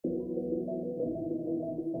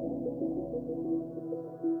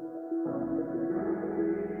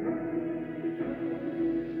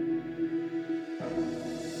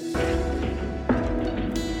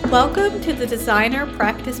Welcome to the Designer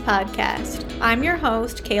Practice Podcast. I'm your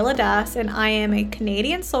host, Kayla Das, and I am a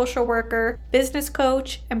Canadian social worker, business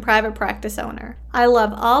coach, and private practice owner. I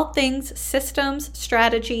love all things systems,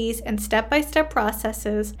 strategies, and step-by-step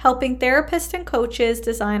processes, helping therapists and coaches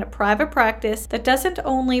design a private practice that doesn't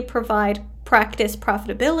only provide practice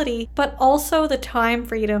profitability, but also the time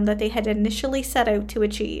freedom that they had initially set out to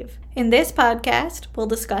achieve. In this podcast, we'll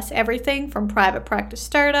discuss everything from private practice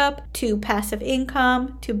startup to passive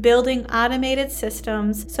income to building automated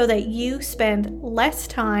systems so that you spend less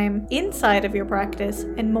time inside of your practice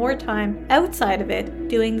and more time outside of it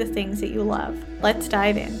doing the things that you love. Let's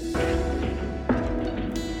dive in.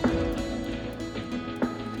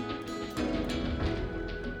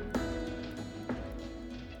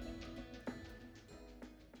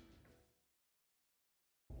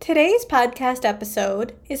 Today's podcast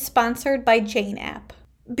episode is sponsored by Jane app.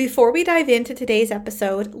 Before we dive into today's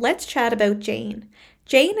episode, let's chat about Jane.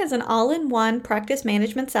 Jane is an all-in-one practice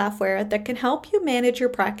management software that can help you manage your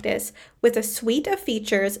practice with a suite of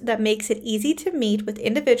features that makes it easy to meet with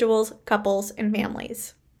individuals, couples, and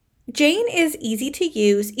families. Jane is easy to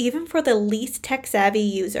use even for the least tech-savvy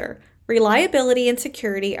user. Reliability and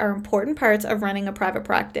security are important parts of running a private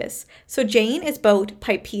practice, so Jane is both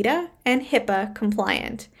PIPEDA and HIPAA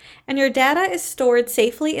compliant, and your data is stored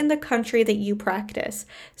safely in the country that you practice,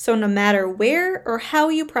 so no matter where or how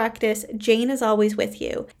you practice, Jane is always with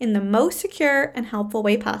you in the most secure and helpful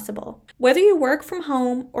way possible. Whether you work from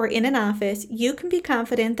home or in an office, you can be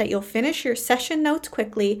confident that you'll finish your session notes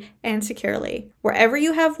quickly and securely. Wherever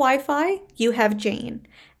you have Wi-Fi, you have Jane.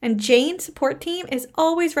 And Jane's support team is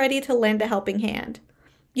always ready to lend a helping hand.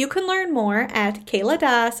 You can learn more at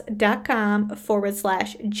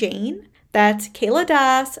kayladas.com/Jane. That's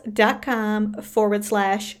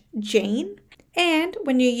kayladas.com/Jane. And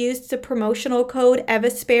when you use the promotional code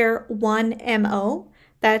EVASPARE1MO,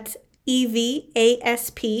 that's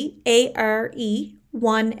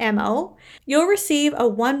EVASPARE1MO, you'll receive a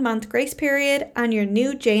 1-month grace period on your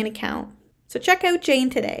new Jane account. So check out Jane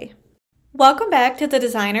today. Welcome back to the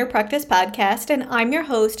Designer Practice Podcast, and I'm your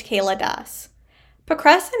host, Kayla Das.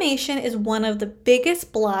 Procrastination is one of the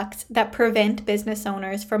biggest blocks that prevent business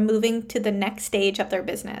owners from moving to the next stage of their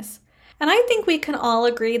business. And I think we can all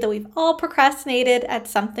agree that we've all procrastinated at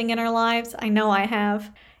something in our lives. I know I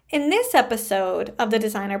have. In this episode of the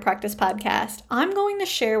Designer Practice Podcast, I'm going to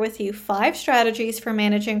share with you 5 strategies for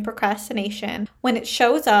managing procrastination when it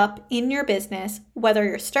shows up in your business, whether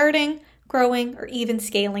you're starting, growing, or even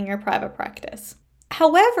scaling your private practice.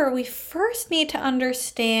 However, we first need to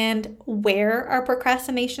understand where our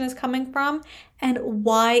procrastination is coming from and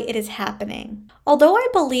why it is happening. Although I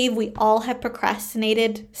believe we all have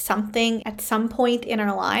procrastinated something at some point in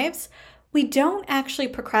our lives, we don't actually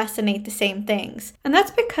procrastinate the same things. And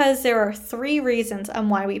that's because there are 3 reasons on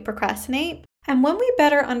why we procrastinate. And when we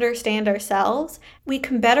better understand ourselves, we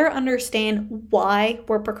can better understand why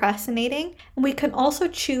we're procrastinating, and we can also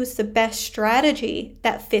choose the best strategy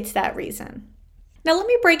that fits that reason. Now, let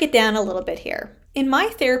me break it down a little bit here. In my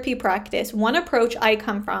therapy practice, one approach I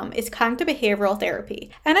come from is cognitive behavioral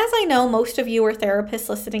therapy. And as I know most of you are therapists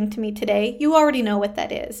listening to me today, you already know what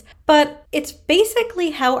that is. But it's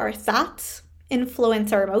basically how our thoughts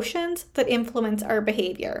influence our emotions that influence our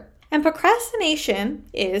behavior. And procrastination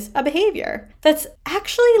is a behavior that's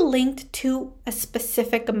actually linked to a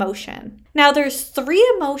specific emotion. Now, there's 3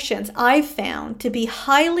 emotions I've found to be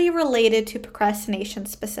highly related to procrastination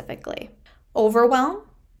specifically: overwhelm,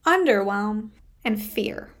 underwhelm, and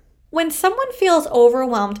fear. When someone feels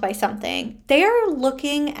overwhelmed by something, they are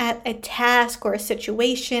looking at a task or a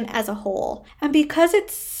situation as a whole. And because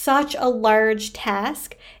it's such a large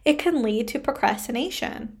task, it can lead to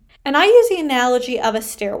procrastination. And I use the analogy of a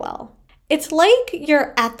stairwell. It's like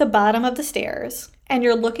you're at the bottom of the stairs and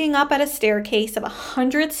you're looking up at a staircase of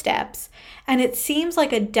 100 steps, and it seems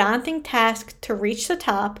like a daunting task to reach the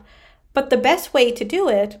top, but the best way to do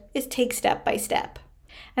it is take step by step.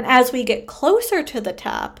 And as we get closer to the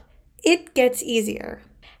top, it gets easier.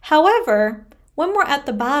 However, when we're at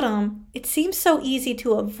the bottom, it seems so easy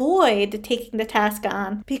to avoid taking the task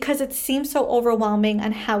on because it seems so overwhelming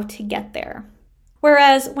on how to get there.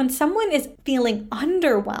 Whereas when someone is feeling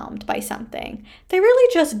underwhelmed by something, they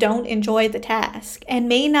really just don't enjoy the task and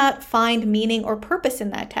may not find meaning or purpose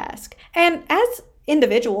in that task. And as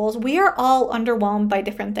individuals, we are all underwhelmed by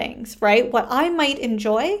different things, right? What I might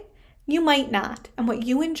enjoy, you might not. And what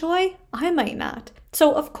you enjoy, I might not.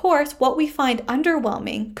 So of course, what we find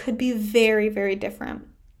underwhelming could be very, very different.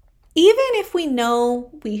 Even if we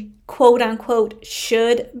know we quote unquote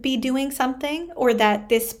should be doing something or that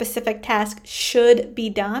this specific task should be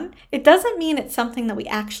done, it doesn't mean it's something that we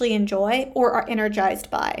actually enjoy or are energized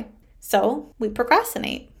by. So we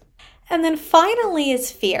procrastinate. And then finally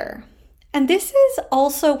is fear. And this is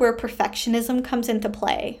also where perfectionism comes into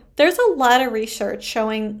play. There's a lot of research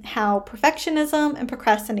showing how perfectionism and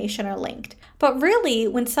procrastination are linked. But really,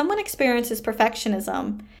 when someone experiences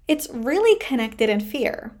perfectionism, it's really connected in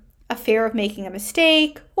fear. A fear of making a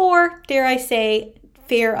mistake, or dare I say,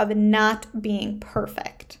 fear of not being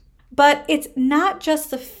perfect. But it's not just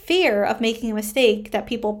the fear of making a mistake that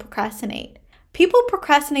people procrastinate. People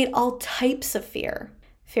procrastinate all types of fear.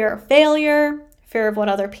 Fear of failure, fear of what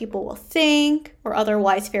other people will think, or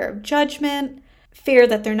otherwise fear of judgment, fear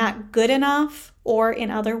that they're not good enough, or in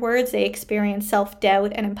other words, they experience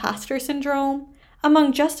self-doubt and imposter syndrome,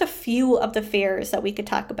 among just a few of the fears that we could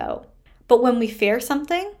talk about. But when we fear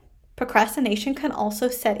something, procrastination can also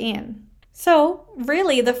set in. So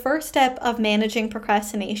really, the first step of managing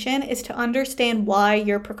procrastination is to understand why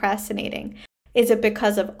you're procrastinating. Is it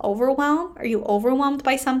because of overwhelm? Are you overwhelmed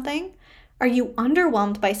by something? Are you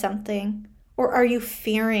underwhelmed by something? Or are you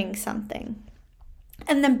fearing something?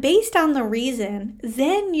 And then based on the reason,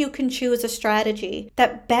 then you can choose a strategy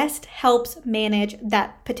that best helps manage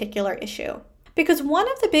that particular issue. Because one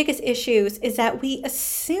of the biggest issues is that we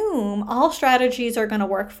assume all strategies are going to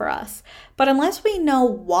work for us. But unless we know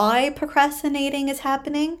why procrastinating is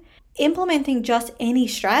happening, implementing just any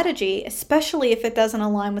strategy, especially if it doesn't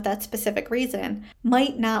align with that specific reason,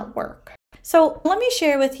 might not work. So let me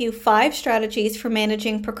share with you 5 strategies for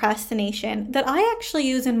managing procrastination that I actually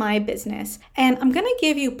use in my business. And I'm going to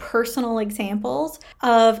give you personal examples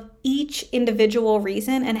of each individual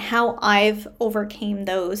reason and how I've overcame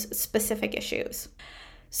those specific issues.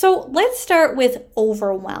 So let's start with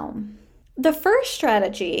overwhelm. The first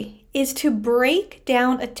strategy is to break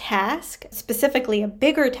down a task, specifically a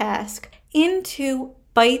bigger task, into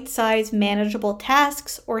bite-sized manageable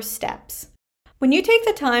tasks or steps. When you take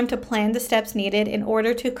the time to plan the steps needed in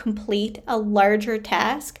order to complete a larger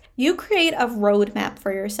task, you create a roadmap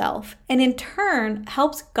for yourself, and in turn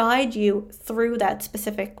helps guide you through that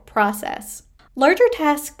specific process. Larger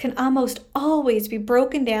tasks can almost always be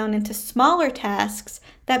broken down into smaller tasks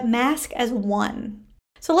that mask as one.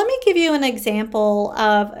 So let me give you an example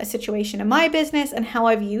of a situation in my business and how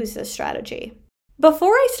I've used this strategy.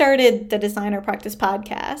 Before I started the Designer Practice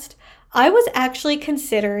podcast, I was actually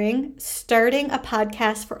considering starting a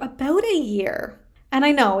podcast for about a year. And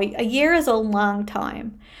I know a year is a long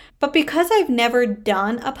time, but because I've never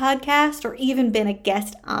done a podcast or even been a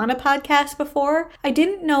guest on a podcast before, I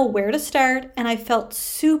didn't know where to start and I felt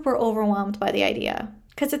super overwhelmed by the idea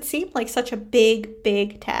because it seemed like such a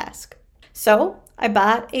big task. So I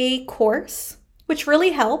bought a course, which really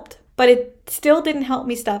helped, but it still didn't help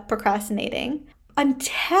me stop procrastinating.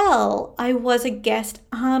 Until I was a guest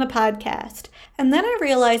on a podcast. And then I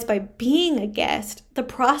realized by being a guest, the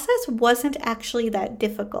process wasn't actually that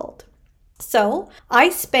difficult. So I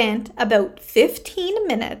spent about 15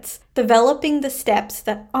 minutes developing the steps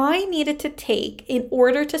that I needed to take in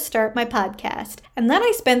order to start my podcast. And then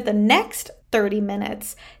I spent the next 30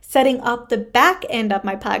 minutes setting up the back end of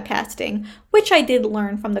my podcasting, which I did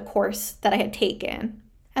learn from the course that I had taken.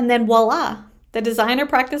 And then voila! The Designer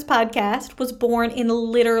Practice podcast was born in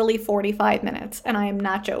literally 45 minutes, and I am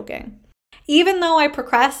not joking. Even though I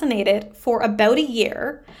procrastinated for about a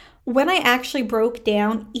year, when I actually broke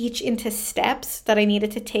down each into steps that I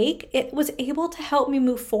needed to take, it was able to help me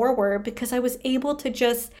move forward because I was able to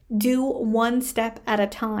just do one step at a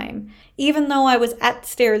time. Even though I was at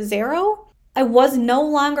stair 0, I was no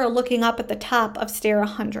longer looking up at the top of stair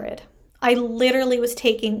 100. I literally was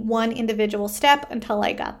taking one individual step until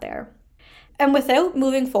I got there. And without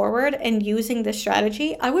moving forward and using this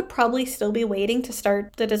strategy, I would probably still be waiting to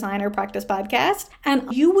start the Designer Practice podcast,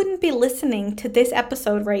 and you wouldn't be listening to this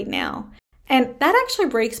episode right now. And that actually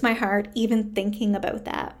breaks my heart even thinking about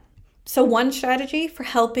that. So one strategy for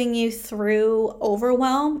helping you through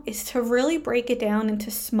overwhelm is to really break it down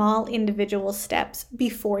into small individual steps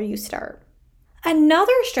before you start.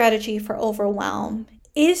 Another strategy for overwhelm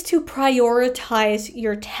is to prioritize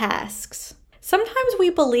your tasks. Sometimes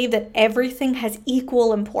we believe that everything has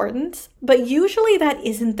equal importance, but usually that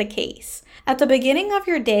isn't the case. At the beginning of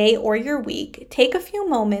your day or your week, take a few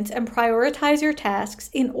moments and prioritize your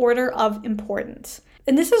tasks in order of importance.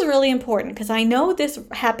 And this is really important because I know this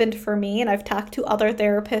happened for me, and I've talked to other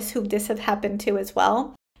therapists who this has happened to as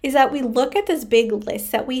well, is that we look at this big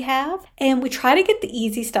list that we have and we try to get the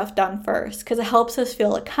easy stuff done first because it helps us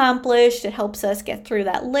feel accomplished, it helps us get through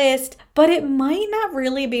that list, but it might not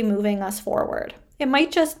really be moving us forward. It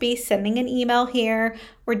might just be sending an email here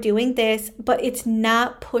or doing this, but it's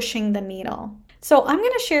not pushing the needle. So I'm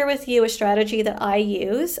going to share with you a strategy that I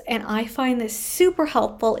use, and I find this super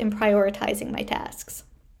helpful in prioritizing my tasks.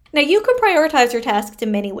 Now, you can prioritize your tasks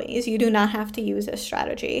in many ways. You do not have to use this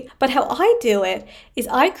strategy. But how I do it is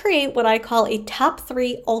I create what I call a top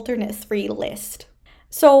 3 alternate 3 list.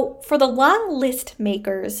 So for the long list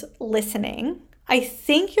makers listening, I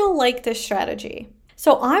think you'll like this strategy.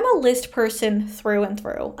 So I'm a list person through and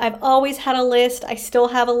through. I've always had a list. I still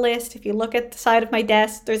have a list. If you look at the side of my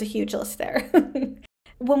desk, there's a huge list there.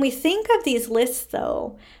 When we think of these lists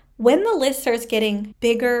though, when the list starts getting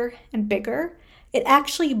bigger and bigger, it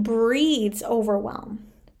actually breeds overwhelm.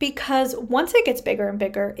 Because once it gets bigger and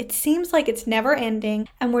bigger, it seems like it's never ending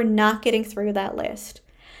and we're not getting through that list.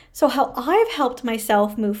 So how I've helped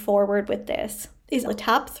myself move forward with this is a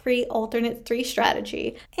top 3 alternate 3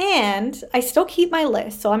 strategy. And I still keep my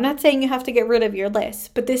list. So I'm not saying you have to get rid of your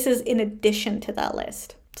list, but this is in addition to that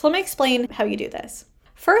list. So let me explain how you do this.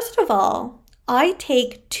 First of all, I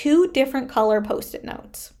take 2 different color Post-it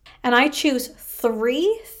notes and I choose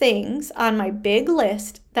 3 things on my big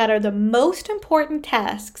list that are the most important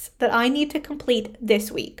tasks that I need to complete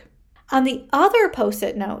this week. On the other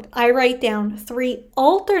Post-it note, I write down 3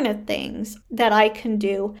 alternate things that I can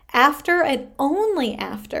do after and only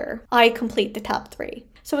after I complete the top 3.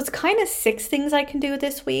 So it's kind of 6 things I can do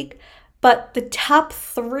this week, but the top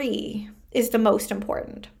 3 is the most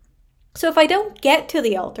important. So if I don't get to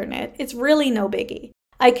the alternate, it's really no biggie.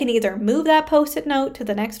 I can either move that Post-it note to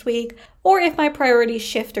the next week, or if my priorities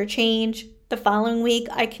shift or change the following week,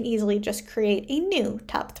 I can easily just create a new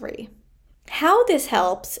top 3. How this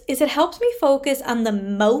helps is it helps me focus on the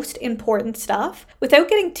most important stuff without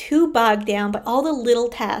getting too bogged down by all the little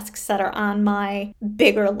tasks that are on my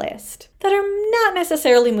bigger list that are not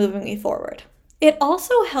necessarily moving me forward. It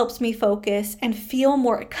also helps me focus and feel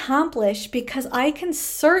more accomplished because I can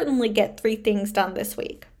certainly get 3 things done this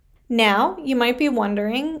week. Now, you might be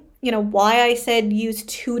wondering, why I said use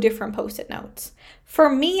 2 different Post-it notes. For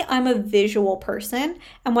me, I'm a visual person,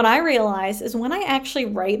 and what I realize is when I actually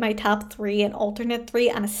write my top 3 and alternate 3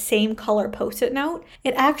 on a same color Post-it note,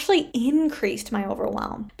 it actually increased my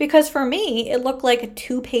overwhelm. Because for me, it looked like a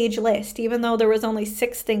 2-page list. Even though there was only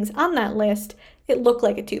 6 things on that list, it looked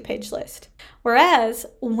like a 2-page list. Whereas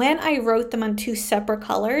when I wrote them on 2 separate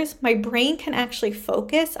colors, my brain can actually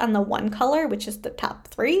focus on the one color, which is the top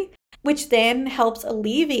 3, which then helps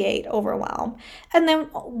alleviate overwhelm. And then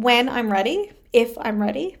when I'm ready, if I'm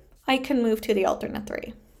ready, I can move to the alternate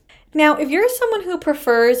 3. Now, if you're someone who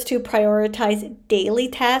prefers to prioritize daily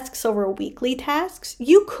tasks over weekly tasks,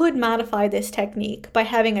 you could modify this technique by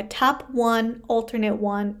having a top 1, alternate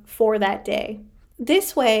 1 for that day.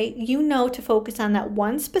 This way, you know to focus on that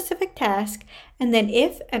one specific task, and then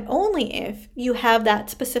if and only if you have that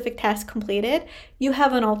specific task completed, you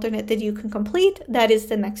have an alternate that you can complete that is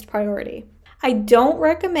the next priority. I don't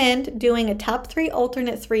recommend doing a top 3,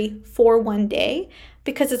 alternate 3 for one day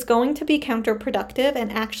because it's going to be counterproductive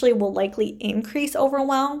and actually will likely increase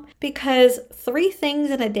overwhelm because 3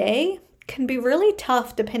 things in a day can be really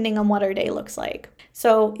tough depending on what our day looks like.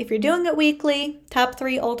 So if you're doing it weekly, top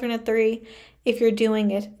 3, alternate 3. If you're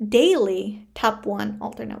doing it daily, top 1,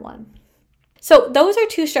 alternate 1. So those are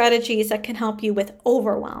 2 strategies that can help you with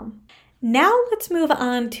overwhelm. Now let's move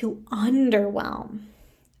on to underwhelm.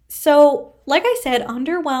 So like I said,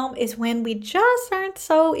 underwhelm is when we just aren't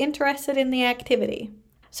so interested in the activity.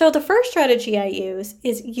 So the first strategy I use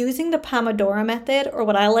is using the Pomodoro method, or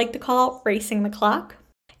what I like to call racing the clock.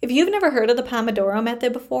 If you've never heard of the Pomodoro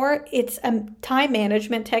method before, it's a time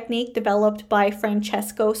management technique developed by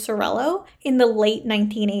Francesco Sorello in the late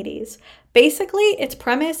 1980s. Basically, its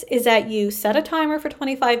premise is that you set a timer for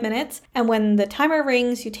 25 minutes, and when the timer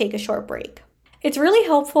rings, you take a short break. It's really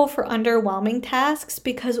helpful for underwhelming tasks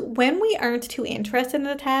because when we aren't too interested in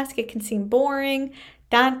a task, it can seem boring,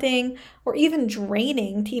 daunting, or even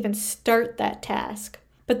draining to even start that task.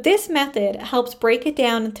 But this method helps break it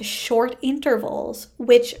down into short intervals,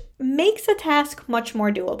 which makes a task much more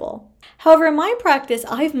doable. However, in my practice,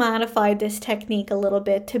 I've modified this technique a little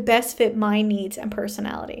bit to best fit my needs and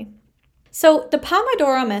personality. So the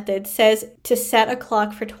Pomodoro method says to set a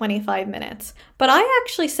clock for 25 minutes, but I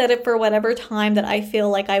actually set it for whatever time that I feel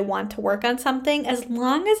like I want to work on something, as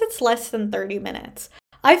long as it's less than 30 minutes.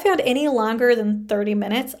 I found any longer than 30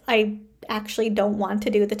 minutes, I actually don't want to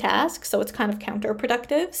do the task, so it's kind of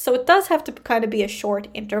counterproductive. So it does have to kind of be a short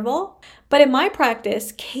interval. But in my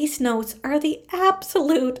practice, case notes are the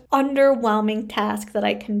absolute underwhelming task that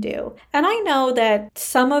I can do. And I know that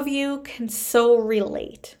some of you can so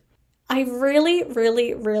relate. I really,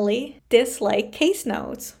 really, really dislike case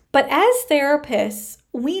notes. But as therapists,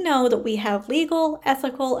 we know that we have legal,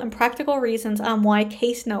 ethical, and practical reasons on why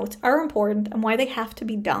case notes are important and why they have to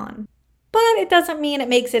be done. But it doesn't mean it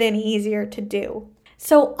makes it any easier to do.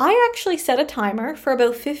 So I actually set a timer for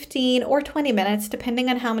about 15 or 20 minutes, depending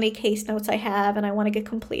on how many case notes I have and I want to get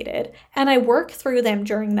completed, and I work through them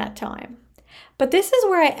during that time. But this is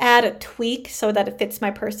where I add a tweak so that it fits my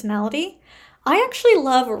personality. I actually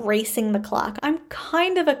love racing the clock. I'm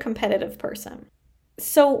kind of a competitive person.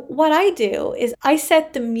 So what I do is I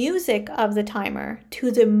set the music of the timer to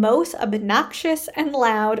the most obnoxious and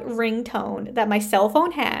loud ringtone that my cell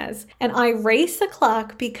phone has, and I race the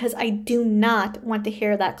clock because I do not want to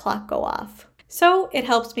hear that clock go off. So it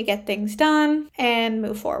helps me get things done and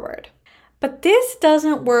move forward. But this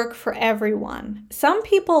doesn't work for everyone. Some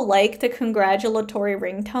people like the congratulatory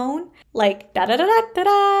ringtone, like da da da da da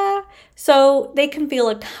da, so they can feel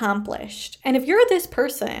accomplished. And if you're this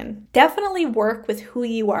person, definitely work with who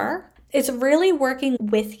you are. It's really working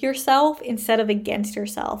with yourself instead of against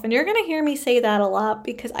yourself. And you're going to hear me say that a lot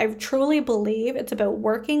because I truly believe it's about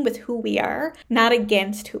working with who we are, not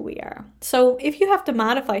against who we are. So if you have to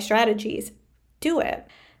modify strategies, do it.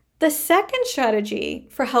 The second strategy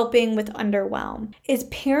for helping with underwhelm is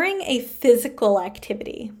pairing a physical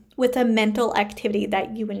activity with a mental activity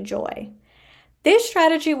that you enjoy. This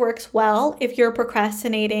strategy works well if you're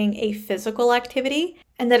procrastinating a physical activity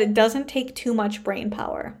and that it doesn't take too much brain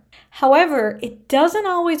power. However, it doesn't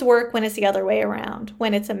always work when it's the other way around,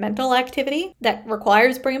 when it's a mental activity that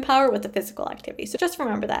requires brain power with a physical activity. So just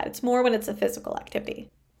remember that. It's more when it's a physical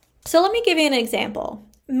activity. So let me give you an example.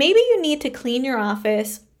 Maybe you need to clean your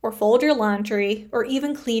office or fold your laundry, or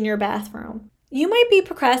even clean your bathroom. You might be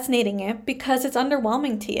procrastinating it because it's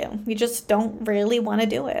underwhelming to you. You just don't really want to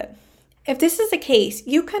do it. If this is the case,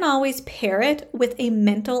 you can always pair it with a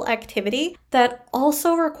mental activity that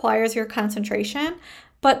also requires your concentration,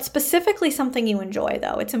 but specifically something you enjoy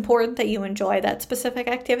though. It's important that you enjoy that specific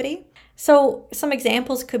activity. So some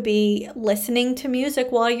examples could be listening to music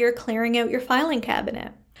while you're clearing out your filing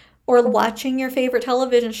cabinet, or watching your favorite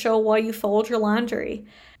television show while you fold your laundry.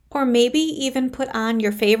 Or maybe even put on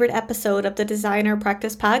your favorite episode of the Designer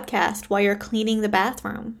Practice podcast while you're cleaning the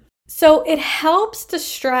bathroom. So it helps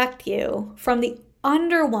distract you from the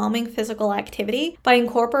underwhelming physical activity by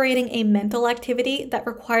incorporating a mental activity that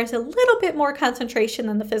requires a little bit more concentration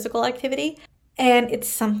than the physical activity, and it's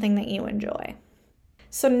something that you enjoy.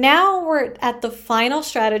 So now we're at the final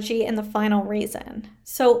strategy and the final reason.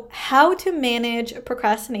 So how to manage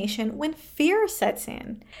procrastination when fear sets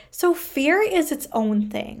in. So fear is its own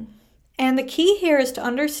thing. And the key here is to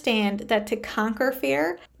understand that to conquer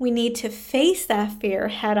fear, we need to face that fear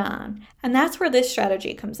head on. And that's where this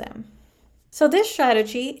strategy comes in. So this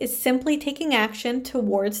strategy is simply taking action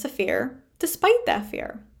towards the fear, despite that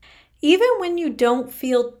fear. Even when you don't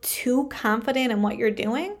feel too confident in what you're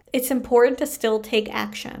doing, it's important to still take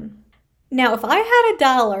action. Now, if I had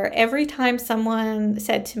 $1 every time someone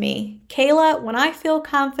said to me, Kayla, when I feel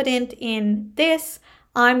confident in this,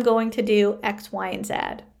 I'm going to do X, Y, and Z,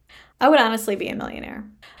 I would honestly be a millionaire.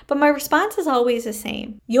 But my response is always the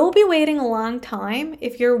same. You'll be waiting a long time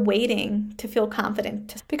if you're waiting to feel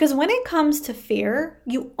confident. Because when it comes to fear,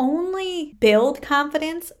 you only build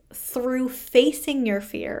confidence through facing your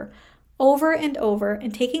fear over and over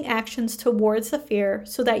and taking actions towards the fear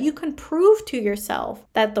so that you can prove to yourself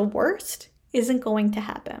that the worst isn't going to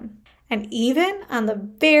happen. And even on the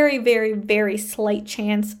very, very, very slight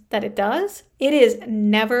chance that it does, it is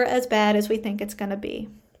never as bad as we think it's going to be.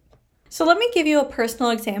 So let me give you a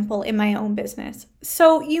personal example in my own business.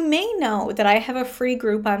 So you may know that I have a free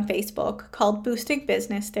group on Facebook called Boosting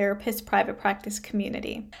Business Therapist Private Practice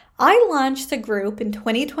Community. I launched the group in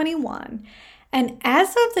 2021. And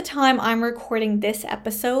as of the time I'm recording this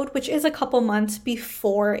episode, which is a couple months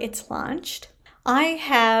before it's launched, I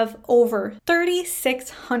have over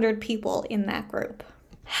 3,600 people in that group.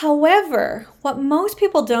 However, what most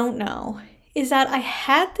people don't know is that I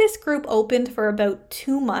had this group opened for about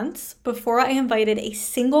 2 months before I invited a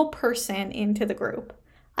single person into the group.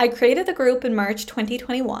 I created the group in March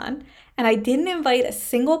 2021, and I didn't invite a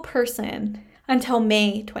single person until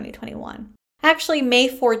May 2021. Actually, May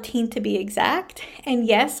 14th to be exact. And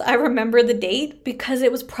yes, I remember the date because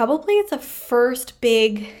it was probably the first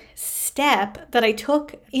big step that I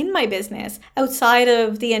took in my business outside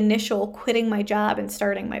of the initial quitting my job and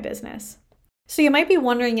starting my business. So you might be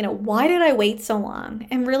wondering, why did I wait so long?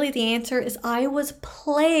 And really the answer is I was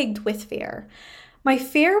plagued with fear. My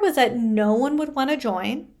fear was that no one would want to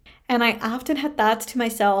join. And I often had thoughts to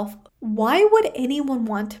myself, why would anyone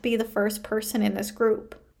want to be the first person in this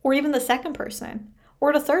group? Or even the second person,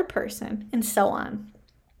 or the third person, and so on.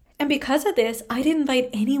 And because of this, I didn't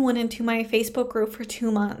invite anyone into my Facebook group for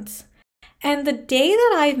 2 months. And the day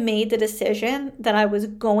that I made the decision that I was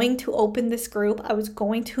going to open this group, I was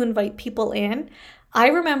going to invite people in, I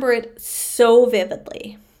remember it so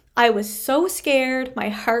vividly. I was so scared. My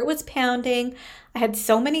heart was pounding. I had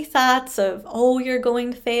so many thoughts of, oh, you're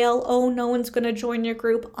going to fail. Oh, no one's going to join your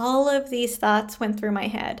group. All of these thoughts went through my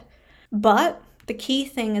head. But the key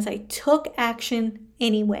thing is I took action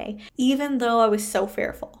anyway, even though I was so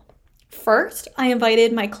fearful. First, I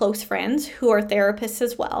invited my close friends who are therapists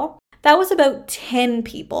as well. That was about 10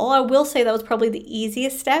 people. I will say that was probably the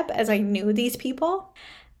easiest step as I knew these people.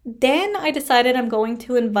 Then I decided I'm going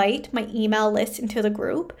to invite my email list into the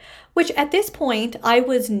group, which at this point I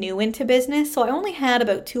was new into business, so I only had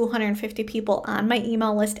about 250 people on my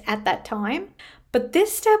email list at that time. But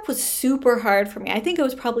this step was super hard for me. I think it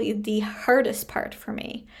was probably the hardest part for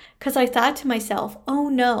me because I thought to myself, oh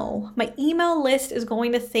no, my email list is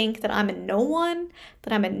going to think that I'm a no one,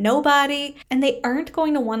 that I'm a nobody, and they aren't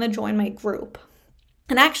going to want to join my group.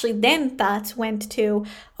 And actually then thoughts went to,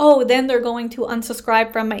 oh, then they're going to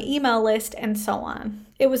unsubscribe from my email list and so on.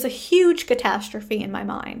 It was a huge catastrophe in my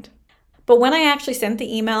mind. But when I actually sent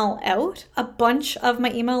the email out, a bunch of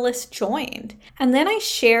my email list joined. And then I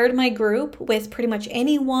shared my group with pretty much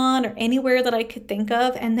anyone or anywhere that I could think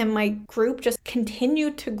of. And then my group just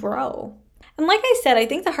continued to grow. And like I said, I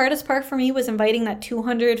think the hardest part for me was inviting that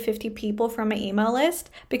 250 people from my email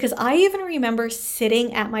list, because I even remember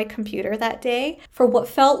sitting at my computer that day for what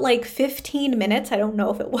felt like 15 minutes. I don't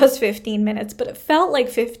know if it was 15 minutes, but it felt like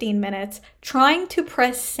 15 minutes trying to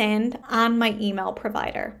press send on my email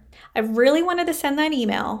provider. I really wanted to send that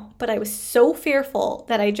email, but I was so fearful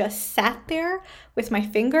that I just sat there with my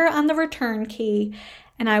finger on the return key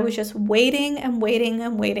and I was just waiting and waiting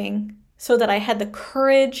and waiting so that I had the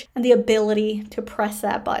courage and the ability to press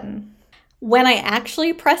that button. When I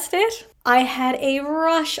actually pressed it, I had a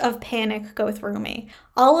rush of panic go through me.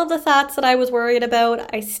 All of the thoughts that I was worried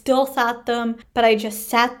about, I still thought them, but I just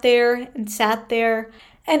sat there and sat there.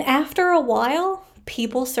 And after a while,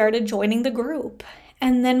 people started joining the group.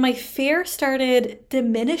 And then my fear started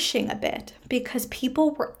diminishing a bit because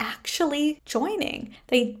people were actually joining.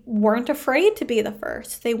 They weren't afraid to be the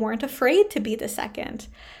first. They weren't afraid to be the second.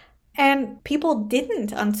 And people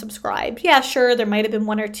didn't unsubscribe. Yeah, sure, there might have been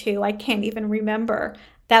one or two. I can't even remember.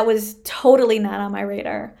 That was totally not on my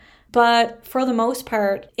radar. But for the most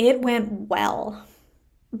part, it went well.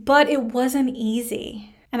 But it wasn't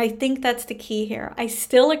easy. And I think that's the key here. I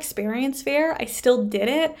still experience fear. I still did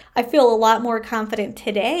it. I feel a lot more confident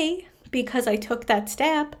today because I took that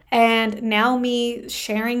step. And now me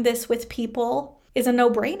sharing this with people is a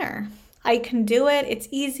no-brainer. I can do it. It's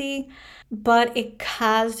easy. But it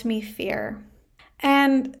caused me fear.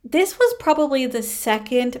 And this was probably the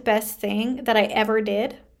second best thing that I ever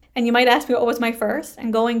did. And you might ask me what was my first?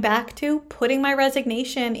 And going back to putting my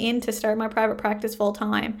resignation in to start my private practice full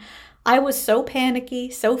time. I was so panicky,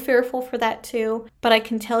 so fearful for that too. But I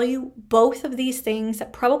can tell you both of these things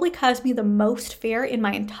that probably caused me the most fear in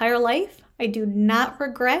my entire life. I do not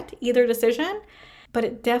regret either decision, but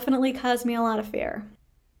it definitely caused me a lot of fear.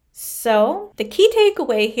 So the key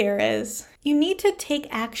takeaway here is you need to take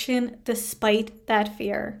action despite that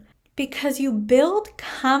fear, because you build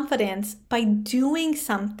confidence by doing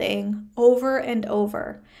something over and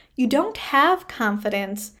over. You don't have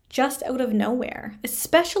confidence just out of nowhere,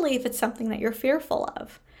 especially if it's something that you're fearful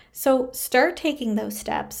of. So start taking those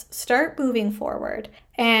steps, start moving forward.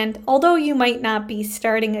 And although you might not be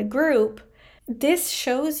starting a group, this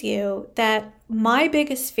shows you that my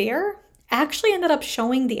biggest fear actually ended up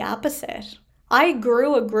showing the opposite. I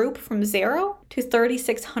grew a group from 0 to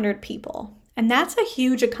 3,600 people. And that's a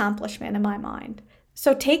huge accomplishment in my mind.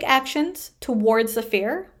 So take actions towards the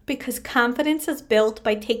fear, because confidence is built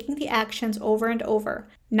by taking the actions over and over,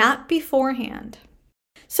 not beforehand.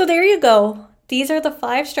 So there you go. These are the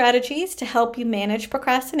 5 strategies to help you manage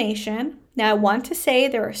procrastination. Now, I want to say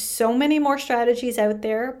there are so many more strategies out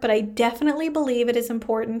there, but I definitely believe it is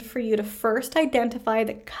important for you to first identify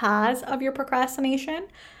the cause of your procrastination.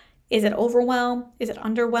 Is it overwhelm? Is it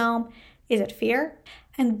underwhelm? Is it fear?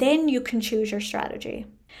 And then you can choose your strategy.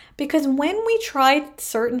 Because when we try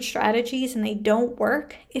certain strategies and they don't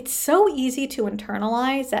work, it's so easy to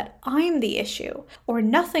internalize that I'm the issue or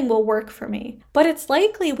nothing will work for me. But it's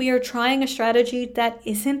likely we are trying a strategy that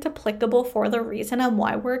isn't applicable for the reason on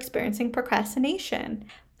why we're experiencing procrastination.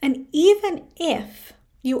 And even if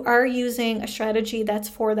you are using a strategy that's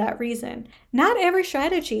for that reason, not every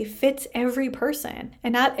strategy fits every person,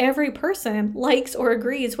 and not every person likes or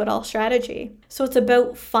agrees with all strategy. So it's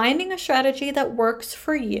about finding a strategy that works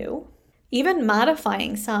for you, even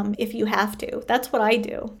modifying some if you have to. That's what I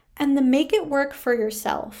do. and then make it work for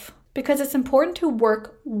yourself, because it's important to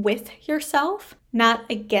work with yourself, not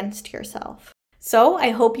against yourself. So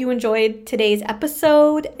I hope you enjoyed today's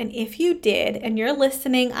episode, and if you did and you're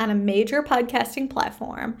listening on a major podcasting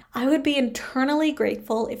platform, I would be eternally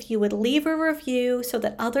grateful if you would leave a review so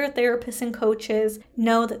that other therapists and coaches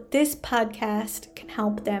know that this podcast can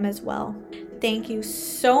help them as well. Thank you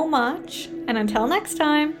so much, and until next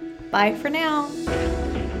time, bye for now.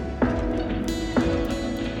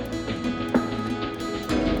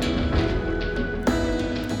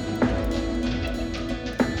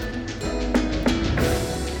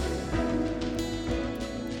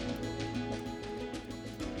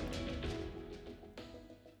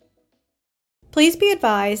 Please be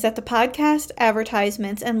advised that the podcast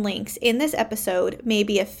advertisements and links in this episode may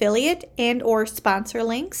be affiliate and/or sponsor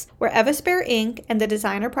links where Evaspare Inc. and the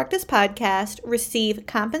Designer Practice Podcast receive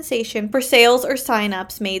compensation for sales or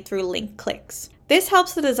signups made through link clicks. This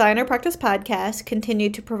helps the Designer Practice Podcast continue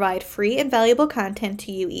to provide free and valuable content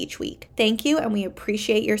to you each week. Thank you, and we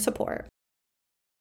appreciate your support.